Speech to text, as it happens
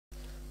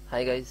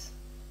Hi guys,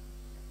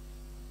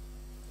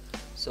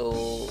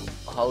 so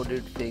how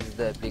did fix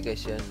the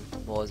application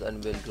was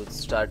unable to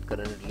start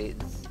currently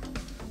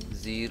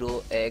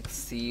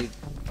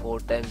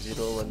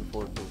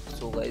 0xc0000142.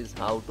 So guys,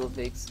 how to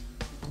fix,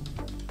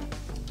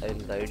 I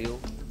will guide you.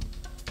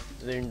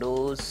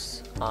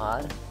 Windows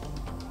R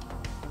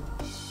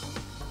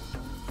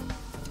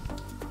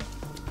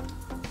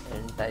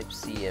and type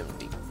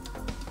cmd.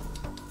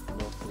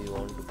 No, we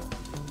want to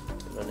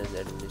run as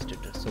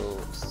administrator, so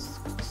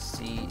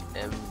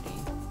cmd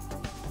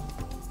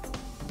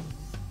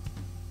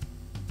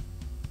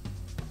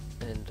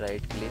and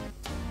right click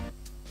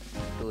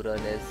to run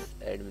as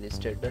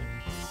administrator,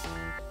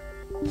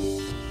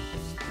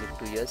 click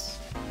to yes,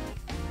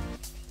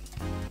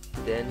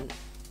 then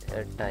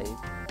type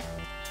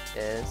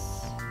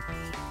sfc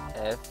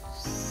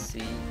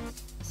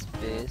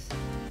space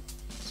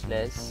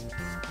slash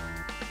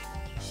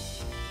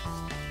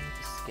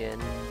scan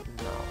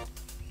now,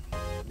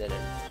 then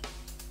enter.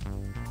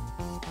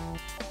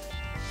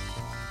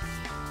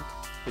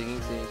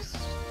 Bringing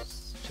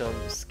some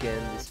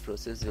scan, this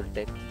process will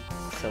take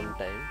some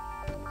time,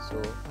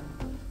 so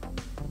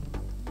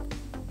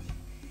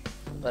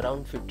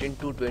around 15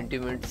 to 20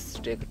 minutes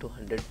take to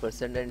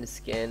 100% and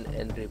scan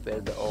and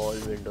repair all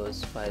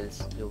Windows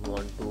files you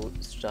want to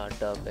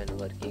start up and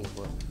working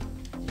for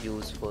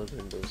use for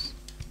Windows.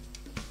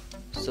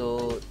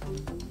 So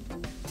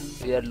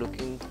we are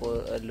looking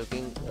for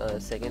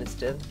second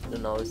step.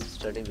 Now it's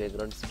starting,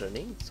 background is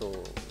running, so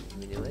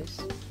minimize.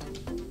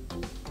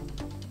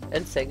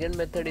 And second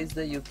method is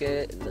the you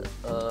can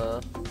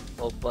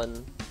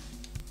open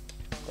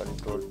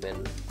control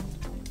panel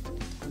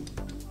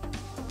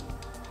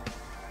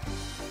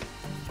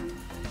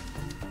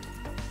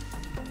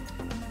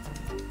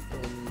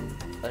and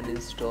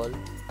uninstall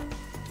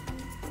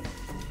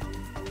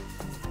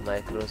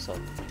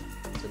Microsoft.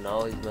 So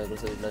now is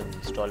Microsoft will not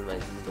install my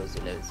Windows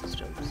 11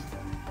 systems.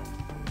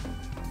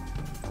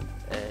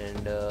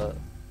 And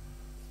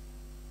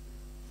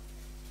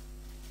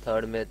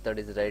third method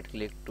is right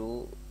click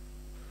to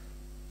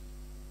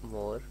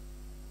more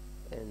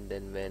and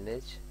then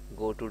manage,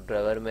 go to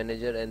driver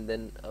manager and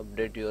then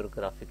update your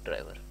graphic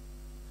driver.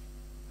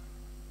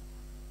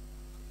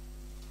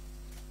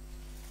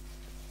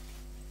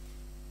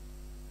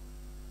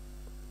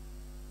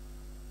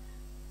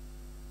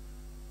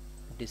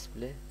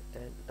 Display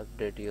and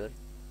update your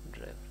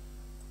driver.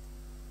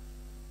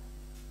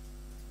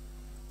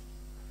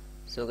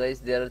 So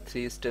guys, there are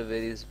three steps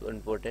very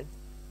important.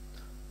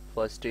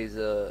 First is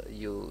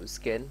you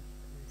scan.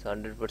 It's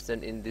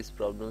 100% in this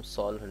problem,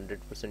 solve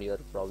 100% your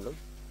problem.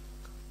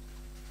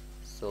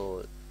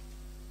 So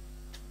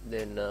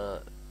then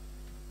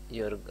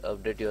your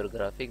update your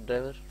graphic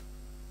driver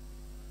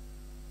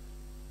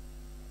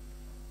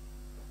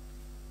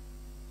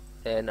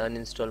and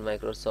uninstall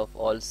Microsoft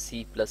all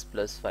C++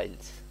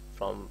 files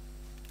from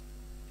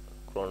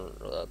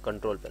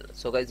control panel.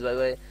 So guys, bye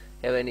bye.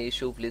 Have any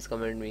issue, please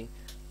comment me,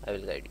 I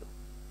will guide you.